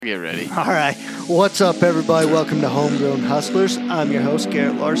Get ready. All right. What's up, everybody? Welcome to Homegrown Hustlers. I'm your host,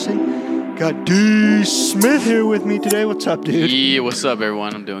 Garrett Larson. Got D. Smith here with me today. What's up, dude? Yeah, what's up,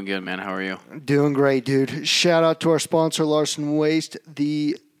 everyone? I'm doing good, man. How are you? Doing great, dude. Shout out to our sponsor, Larson Waste,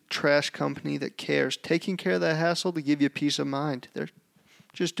 the trash company that cares. Taking care of that hassle to give you peace of mind. They're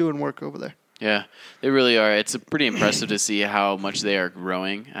just doing work over there. Yeah, they really are. It's pretty impressive to see how much they are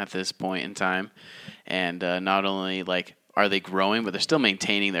growing at this point in time. And not only, are they growing, but they're still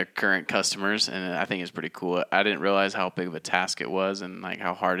maintaining their current customers, and I think it's pretty cool. I didn't realize how big of a task it was and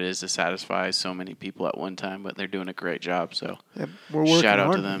how hard it is to satisfy so many people at one time, but they're doing a great job. So we're working shout out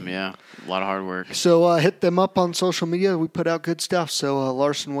hard to them. Yeah, a lot of hard work. So hit them up on social media. We put out good stuff. So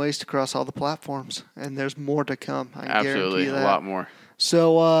Larson Waste across all the platforms, and there's more to come. I can guarantee you that. A lot more.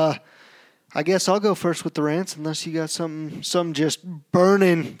 So I guess I'll go first with the rants, unless you got something just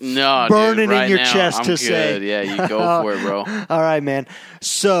burning in your chest I'm to good. say. Yeah, you go for it, bro. All right, man.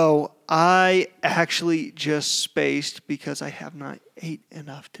 So I actually just spaced because I have not ate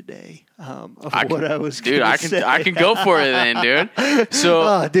enough today what I was going to say. I can go for it then, dude.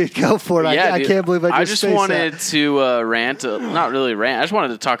 So, dude, go for it. Yeah, I can't believe I just spaced wanted that. to rant, not really rant. I just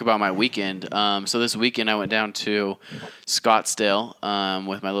wanted to talk about my weekend. So this weekend I went down to Scottsdale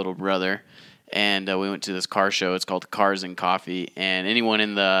with my little brother. And we went to this car show. It's called Cars and Coffee. And anyone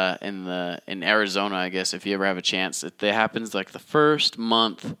in Arizona, I guess, if you ever have a chance, it happens the first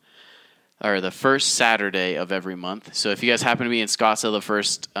month or the first Saturday of every month. So if you guys happen to be in Scottsdale the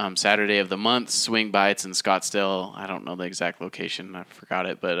first Saturday of the month, swing by. It's in Scottsdale. I don't know the exact location. I forgot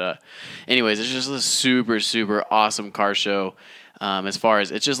it. But anyways, it's just a super, super awesome car show. As far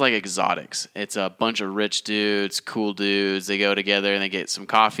as it's just like exotics. It's a bunch of rich dudes, cool dudes. They go together and they get some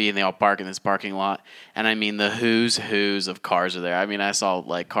coffee and they all park in this parking lot. And I mean, the who's of cars are there. I mean, I saw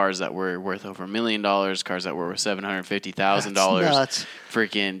cars that were worth over $1 million, cars that were worth $750,000.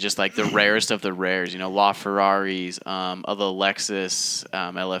 Freaking just the rarest of the rares. LaFerraris, other Lexus,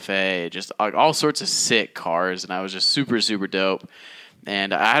 LFA, just all sorts of sick cars. And I was just super, super dope.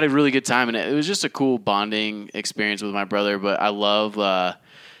 And I had a really good time, and it was just a cool bonding experience with my brother. But I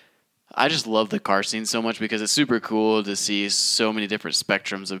just love the car scene so much because it's super cool to see so many different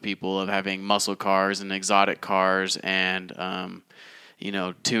spectrums of people of having muscle cars and exotic cars and,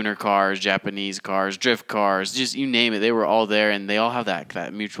 tuner cars, Japanese cars, drift cars, just you name it. They were all there, and they all have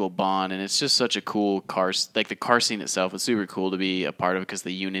that mutual bond. And it's just such a cool car. The car scene itself is super cool to be a part of because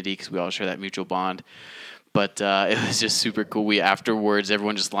the unity, because we all share that mutual bond. But it was just super cool. Afterwards,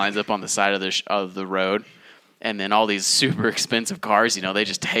 everyone just lines up on the side of the road, and then all these super expensive cars, they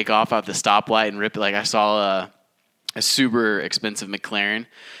just take off out the stoplight and rip it. I saw a super expensive McLaren.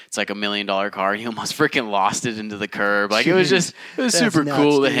 It's $1 million car. He almost freaking lost it into the curb. It was super nuts,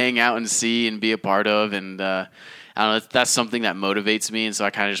 cool dude. to hang out and see and be a part of. And I don't know, that's something that motivates me. And so I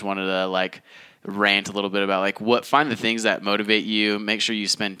kind of just wanted to rant a little bit about find the things that motivate you. Make sure you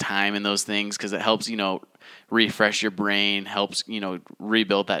spend time in those things because it helps refresh your brain, helps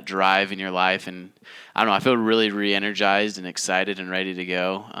rebuild that drive in your life. And I don't know, I feel really re-energized and excited and ready to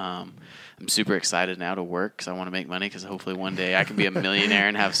go. I'm super excited now to work because I want to make money because hopefully one day I can be a millionaire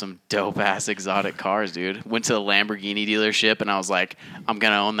and have some dope-ass exotic cars, dude. Went to the Lamborghini dealership, and I was like, I'm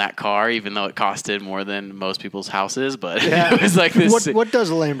going to own that car even though it costed more than most people's houses. But it was this. What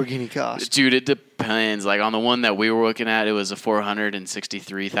does a Lamborghini cost? Dude, it depends. On the one that we were looking at, it was a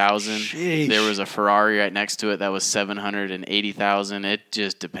 $463,000. There was a Ferrari right next to it that was $780,000. It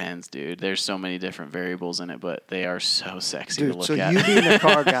just depends, dude. There's so many different variables in it, but they are so sexy to look at. So you being a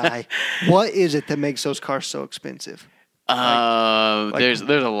car guy, what is it that makes those cars so expensive? There's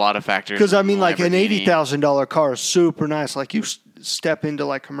a lot of factors. Because an $80,000 car is super nice. You step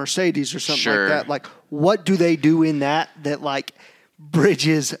into a Mercedes or something like that. What do they do in that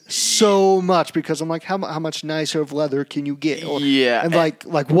bridges so much? Because I'm how much nicer of leather can you get?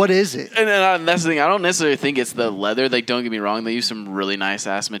 And what is it? And that's the thing. I don't necessarily think it's the leather. Don't get me wrong. They use some really nice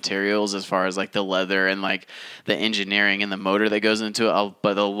ass materials as far as the leather and the engineering and the motor that goes into it.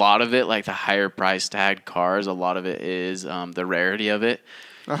 But a lot of it, the higher price tag cars, a lot of it is the rarity of it.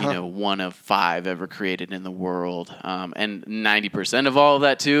 One of 5 ever created in the world. And 90% of all of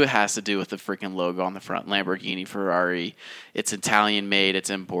that, too, has to do with the freaking logo on the front. Lamborghini, Ferrari. It's Italian made. It's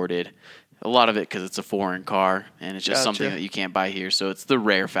imported. A lot of it because it's a foreign car, and it's just something that you can't buy here. So it's the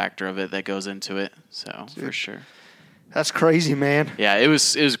rare factor of it that goes into it. So, for sure. That's crazy, man. Yeah, it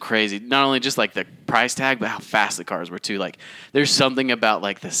was crazy. Not only just the price tag, but how fast the cars were too. There's something about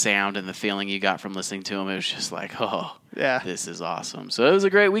the sound and the feeling you got from listening to them. It was just this is awesome. So it was a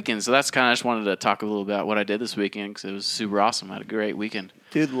great weekend. So I just wanted to talk a little about what I did this weekend because it was super awesome. I had a great weekend.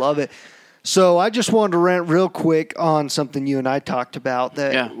 Dude, love it. So I just wanted to rant real quick on something you and I talked about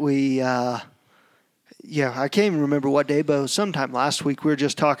that I can't even remember what day, but it was sometime last week. We were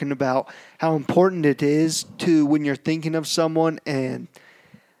just talking about how important it is to, when you're thinking of someone and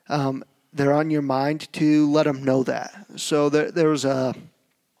they're on your mind, to let them know that. So there was a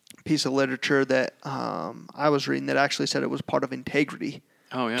piece of literature that I was reading that actually said it was part of integrity.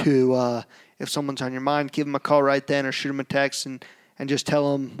 Oh, yeah. To, if someone's on your mind, give them a call right then or shoot them a text and just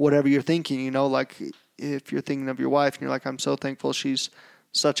tell them whatever you're thinking. Like if you're thinking of your wife and you're like, I'm so thankful she's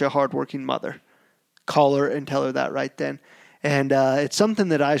such a hardworking mother. Call her and tell her that right then. And it's something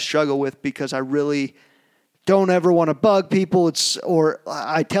that I struggle with because I really don't ever want to bug people. Or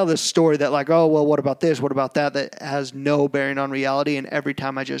I tell this story that like, oh, well, what about this? What about that? That has no bearing on reality. And every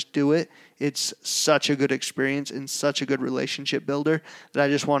time I just do it, it's such a good experience and such a good relationship builder that I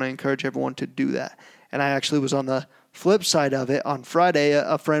just want to encourage everyone to do that. And I actually was on the flip side of it on Friday.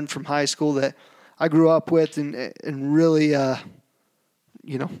 A friend from high school that I grew up with and really,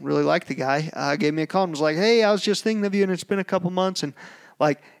 really liked the guy, gave me a call and was like, hey, I was just thinking of you and it's been a couple months. And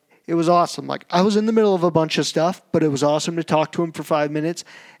like, it was awesome. Like I was in the middle of a bunch of stuff, but it was awesome to talk to him for 5 minutes.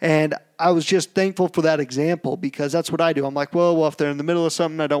 And I was just thankful for that example because that's what I do. I'm like, well, if they're in the middle of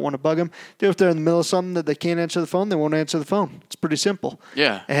something, I don't want to bug them. If they're in the middle of something that they can't answer the phone, they won't answer the phone. It's pretty simple.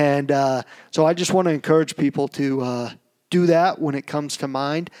 Yeah. And so I just want to encourage people to do that when it comes to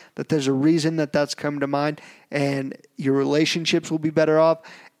mind, that there's a reason that that's come to mind, and your relationships will be better off.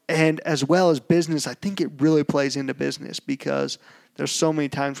 And as well as business, I think it really plays into business because there's so many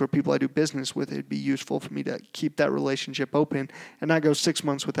times where people I do business with, it'd be useful for me to keep that relationship open and not go 6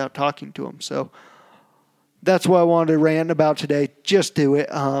 months without talking to them. So that's what I wanted to rant about today. Just do it.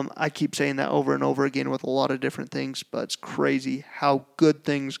 I keep saying that over and over again with a lot of different things, but it's crazy how good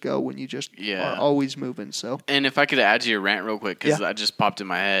things go when you just are always moving. So, and if I could add to your rant real quick, because that just popped in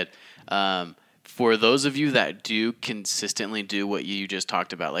my head. For those of you that do consistently do what you just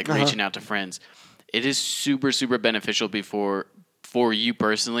talked about, like reaching out to friends, it is super, super beneficial for you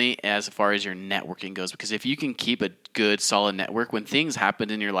personally as far as your networking goes. Because if you can keep a good, solid network, when things happen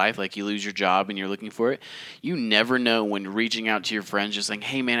in your life, like you lose your job and you're looking for it, you never know when reaching out to your friends, just like,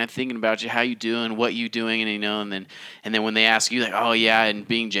 hey man, I'm thinking about you, how you doing, what you doing, and and then when they ask you like, oh yeah, and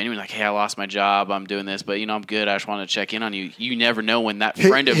being genuine, like, hey, I lost my job, I'm doing this, but I'm good, I just want to check in on you. You never know when that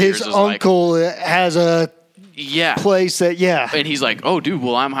friend of yours is like, his uncle has a place that and he's like, oh dude,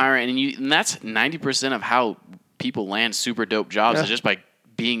 well I'm hiring, and that's 90% of how people land super dope jobs is just by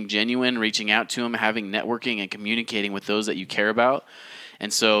being genuine, reaching out to them, having networking, and communicating with those that you care about.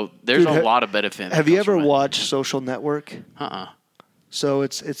 And so there's a lot of benefit. Have you ever watched Social Network? Uh-uh. So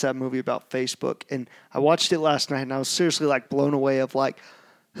it's that movie about Facebook, and I watched it last night, and I was seriously like blown away of like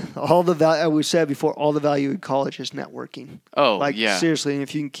all the value. We said before, all the value in college is networking. Oh, like seriously, and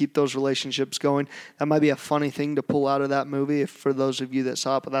if you can keep those relationships going, that might be a funny thing to pull out of that movie. For those of you that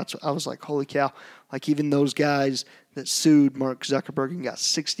saw it, but I was like, holy cow! Like even those guys that sued Mark Zuckerberg and got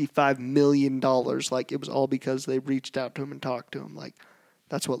 $65 million, like it was all because they reached out to him and talked to him. Like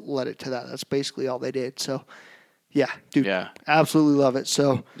that's what led it to that. That's basically all they did. So yeah, dude, absolutely love it.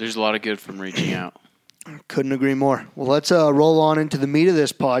 So there's a lot of good from reaching out. Couldn't agree more. Well, let's roll on into the meat of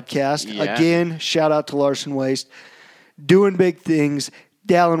this podcast. Yeah. Again, shout out to Larson Waste. Doing big things.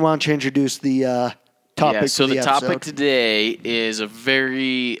 Dallin, why don't you introduce the topic so for the episode? Topic today is a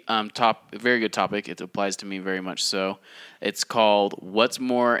very very good topic. It applies to me very much so. It's called What's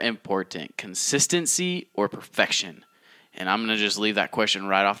More Important, Consistency or Perfection? And I'm going to just leave that question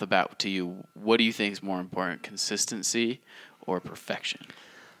right off the bat to you. What do you think is more important, consistency or perfection?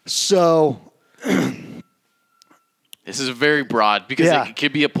 So this is very broad because it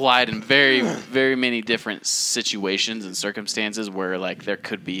could be applied in very, very many different situations and circumstances where like there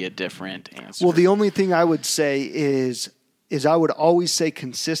could be a different answer. Well, the only thing I would say is I would always say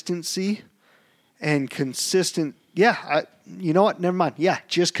consistency and consistent. Yeah, you know what? Never mind. Yeah,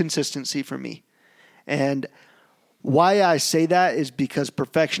 just consistency for me. And why I say that is because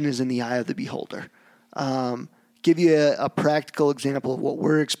perfection is in the eye of the beholder. Give you a practical example of what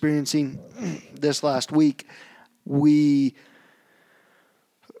we're experiencing this last week. We've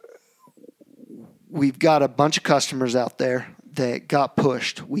got a bunch of customers out there that got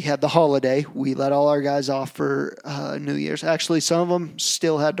pushed. We had the holiday. We let all our guys off for New Year's. Actually, some of them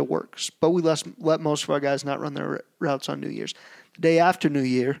still had to work, but we let most of our guys not run their routes on New Year's. The day after New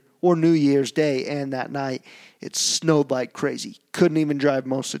Year, or New Year's Day and that night, it snowed like crazy. Couldn't even drive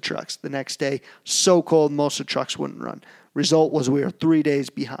most of the trucks. The next day, so cold, most of the trucks wouldn't run. Result was we were 3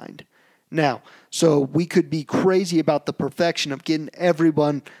 days behind. Now, so we could be crazy about the perfection of getting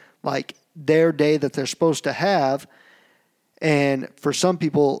everyone like their day that they're supposed to have, And for some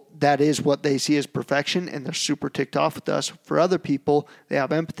people, that is what they see as perfection, and they're super ticked off with us. For other people, they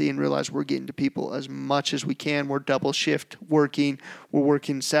have empathy and realize we're getting to people as much as we can. We're double shift working. We're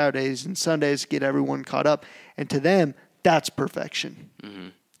working Saturdays and Sundays to get everyone caught up. And to them, that's perfection. Mm-hmm.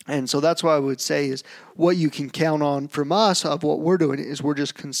 And so that's what I would say is what you can count on from us of what we're doing is we're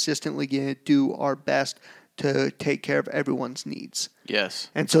just consistently going to do our best to take care of everyone's needs. Yes.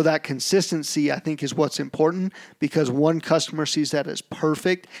 And so that consistency, I think, is what's important because one customer sees that as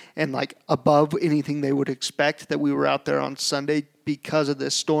perfect and like above anything they would expect that we were out there on Sunday because of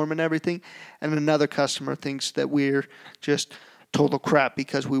this storm and everything. And another customer thinks that we're just total crap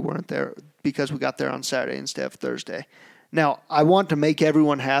because we weren't there, because we got there on Saturday instead of Thursday. Now, I want to make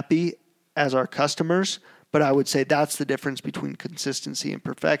everyone happy as our customers, but I would say that's the difference between consistency and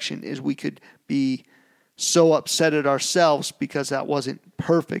perfection is we could be so upset at ourselves because that wasn't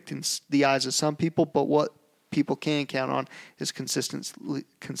perfect in the eyes of some people, but what people can count on is consistently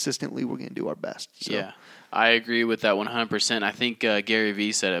we're going to do our best. So. Yeah, I agree with that 100%. I think Gary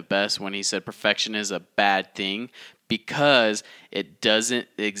Vee said it best when he said perfection is a bad thing because it doesn't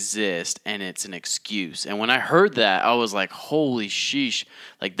exist and it's an excuse. And when I heard that, I was like, holy sheesh.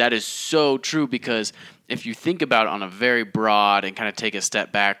 Like, that is so true because if you think about it on a very broad and kind of take a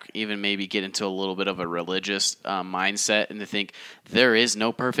step back, even maybe get into a little bit of a religious mindset and to think there is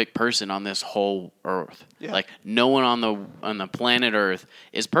no perfect person on this whole earth. Yeah. Like no one on the planet Earth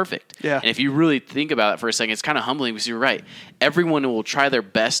is perfect. Yeah. And if you really think about it for a second, it's kind of humbling because you're right. Everyone will try their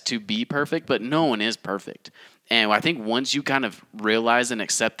best to be perfect, but no one is perfect. And I think once you kind of realize and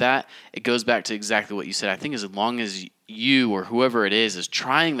accept that, it goes back to exactly what you said. I think as long as you or whoever it is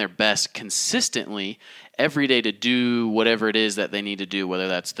trying their best consistently every day to do whatever it is that they need to do, whether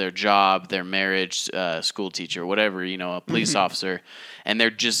that's their job, their marriage, school teacher, whatever, a police officer, and they're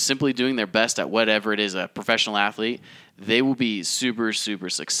just simply doing their best at whatever it is, a professional athlete, they will be super, super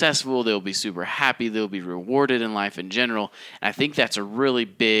successful. They'll be super happy. They'll be rewarded in life in general. And I think that's a really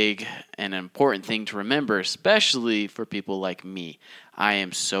big and important thing to remember, especially for people like me. I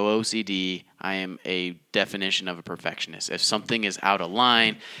am so OCD. I am a definition of a perfectionist. If something is out of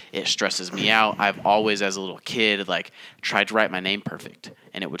line, it stresses me out. I've always, as a little kid, tried to write my name perfect,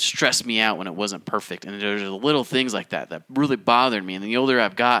 and it would stress me out when it wasn't perfect. And there's little things like that really bothered me. And the older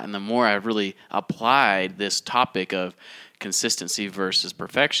I've gotten, the more I've really applied this topic of consistency versus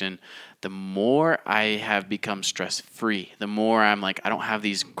perfection, the more I have become stress-free, the more I'm like, I don't have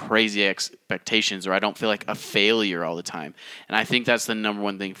these crazy expectations or I don't feel like a failure all the time. And I think that's the number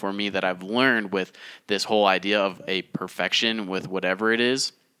one thing for me that I've learned with this whole idea of a perfection with whatever it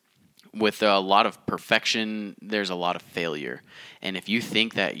is. With a lot of perfection, there's a lot of failure. And if you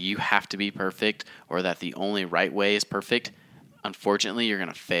think that you have to be perfect or that the only right way is perfect, unfortunately, you're going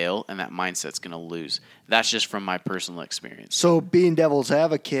to fail and that mindset's going to lose. That's just from my personal experience. So being devil's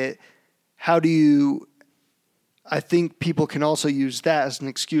advocate, I think people can also use that as an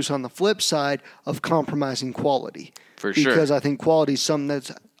excuse on the flip side of compromising quality. For sure. Because I think quality is something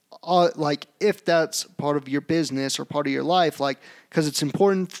that's if that's part of your business or part of your life, because it's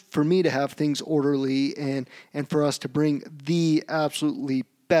important for me to have things orderly and for us to bring the absolutely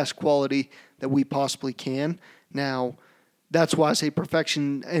best quality that we possibly can. Now, that's why I say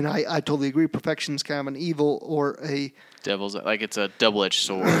perfection, and I totally agree. Perfection is kind of an evil or a devil's, it's a double-edged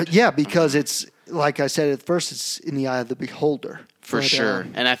sword. Yeah, because it's like I said at first, it's in the eye of the beholder. For sure,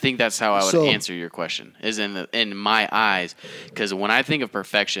 and I think that's how I would answer your question is in my eyes, because when I think of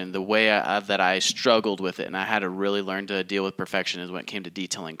perfection, the way that I struggled with it, and I had to really learn to deal with perfection is when it came to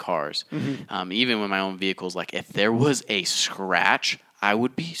detailing cars. Mm-hmm. Even with my own vehicles, if there was a scratch, I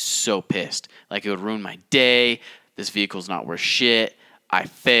would be so pissed. It would ruin my day. This vehicle's not worth shit. I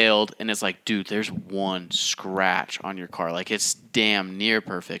failed. And it's dude, there's one scratch on your car. It's damn near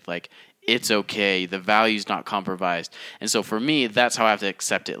perfect. It's okay. The value's not compromised. And so for me, that's how I have to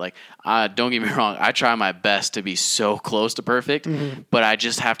accept it. Don't get me wrong. I try my best to be so close to perfect, but I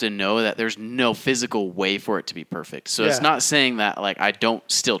just have to know that there's no physical way for it to be perfect. So it's not saying that I don't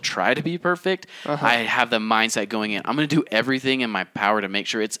still try to be perfect. Uh-huh. I have the mindset going in. I'm going to do everything in my power to make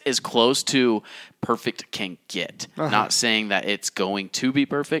sure it's as close to perfect can get. Uh-huh. Not saying that it's going to be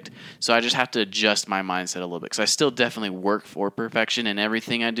perfect. So I just have to adjust my mindset a little bit because I still definitely work for perfection in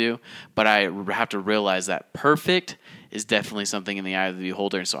everything I do, but I have to realize that perfect is definitely something in the eye of the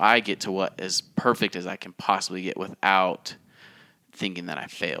beholder. And so I get to what as perfect as I can possibly get without thinking that I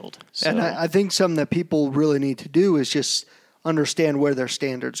failed. So. And I think something that people really need to do is just understand where their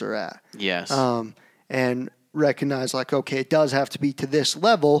standards are at. Yes. And recognize okay, it does have to be to this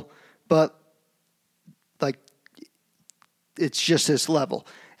level, but it's just this level.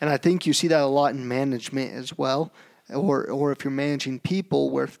 And I think you see that a lot in management as well. or if you're managing people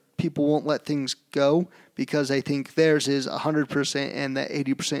where people won't let things go because they think theirs is 100% and that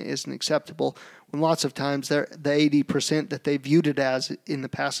 80% isn't acceptable. When lots of times the 80% that they viewed it as in the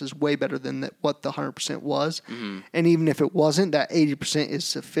past is way better than what the 100% was. Mm-hmm. And even if it wasn't, that 80% is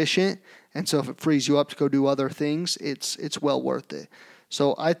sufficient. And so if it frees you up to go do other things, it's well worth it.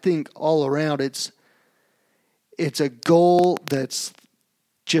 So I think all around it's a goal that's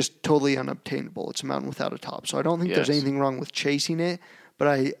just totally unobtainable. It's a mountain without a top. So I don't think there's anything wrong with chasing it,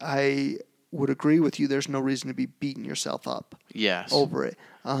 but I would agree with you. There's no reason to be beating yourself up over it.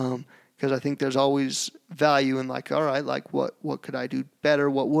 Because I think there's always value in like, all right, like what could I do better?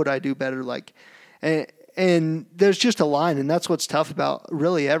 What would I do better? Like, and there's just a line, and that's what's tough about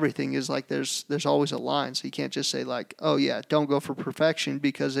really everything is like there's always a line. So you can't just say like, oh yeah, don't go for perfection,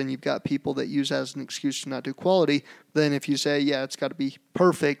 because then you've got people that use as an excuse to not do quality. Then if you say, yeah, it's got to be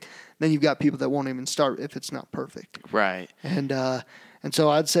perfect, then you've got people that won't even start if it's not perfect. Right. And so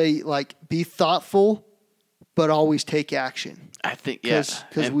I'd say like be thoughtful, but always take action. I think, because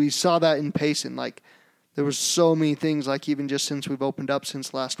we saw that in Payson. Like there was so many things, like even just since we've opened up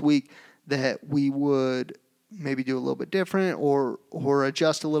since last week, that we would maybe do a little bit different or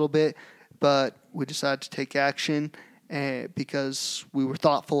adjust a little bit, but we decided to take action because we were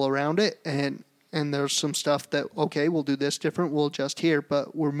thoughtful around it, and there's some stuff that, okay, we'll do this different, we'll adjust here,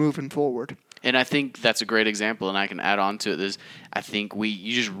 but we're moving forward. And I think that's a great example, and I can add on to it. I think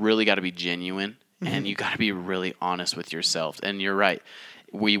you just really got to be genuine, and you got to be really honest with yourself. And you're right.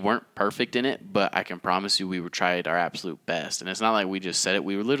 We weren't perfect in it, but I can promise you we tried our absolute best. And it's not like we just said it.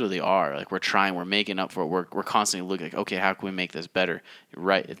 We literally are. Like, we're trying. We're making up for it. We're constantly looking like, okay, how can we make this better? You're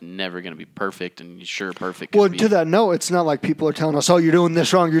right. It's never going to be perfect, and sure, perfect. Well, to that note, it's not like people are telling us, oh, you're doing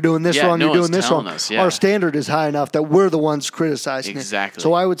this wrong, you're doing this wrong, you're doing this wrong. Our standard is high enough that we're the ones criticizing it.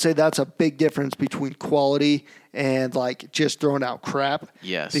 So I would say that's a big difference between quality and like just throwing out crap.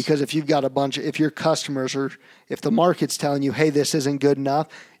 Yes. Because if you've got if your customers if the market's telling you, hey, this isn't good enough,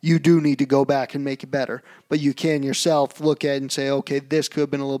 you do need to go back and make it better. But you can yourself look at it and say, okay, this could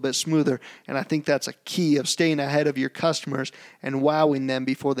have been a little bit smoother. And I think that's a key of staying ahead of your customers and wowing them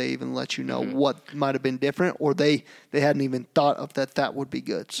before they even let you know what might have been different, or they hadn't even thought of that would be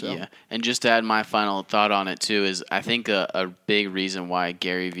good. So. Yeah. And just to add my final thought on it too is I think a big reason why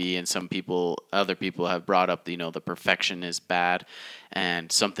Gary Vee and other people have brought up the perfection is bad,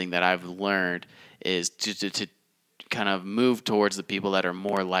 and something that I've learned is to kind of move towards the people that are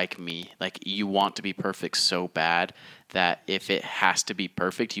more like me. Like, you want to be perfect so bad that if it has to be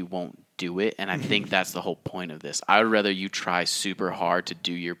perfect, you won't do it. And I think that's the whole point of this. I would rather you try super hard to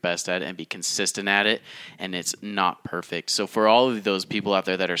do your best at it and be consistent at it, and it's not perfect. So for all of those people out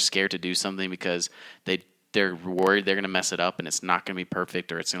there that are scared to do something because they're worried they're going to mess it up and it's not going to be perfect,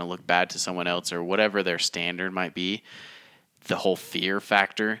 or it's going to look bad to someone else, or whatever their standard might be, the whole fear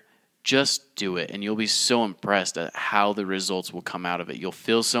factor, just do it, and you'll be so impressed at how the results will come out of it. You'll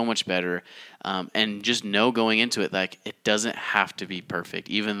feel so much better, and just know going into it, like, it doesn't have to be perfect.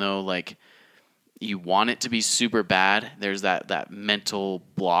 Even though, like, you want it to be super bad, there's that mental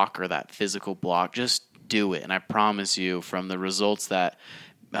block or that physical block. Just do it, and I promise you, from the results that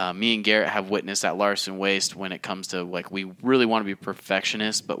me and Garrett have witnessed at Larson Waste, when it comes to, like, we really want to be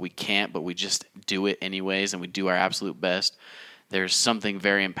perfectionists, but we can't, but we just do it anyways, and we do our absolute best. There's something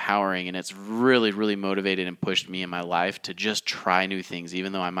very empowering, and it's really, really motivated and pushed me in my life to just try new things,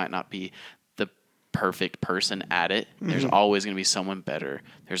 even though I might not be the perfect person at it. There's always going to be someone better.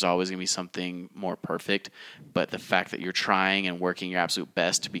 There's always going to be something more perfect. But the fact that you're trying and working your absolute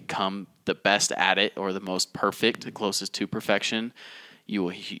best to become the best at it, or the most perfect, the closest to perfection, you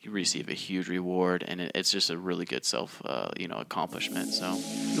will receive a huge reward, and it's just a really good self, accomplishment. So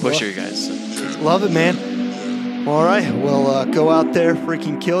push you guys. Love it, man. All right, well, go out there,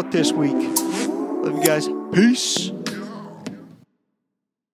 freaking kill it this week. Love you guys. Peace.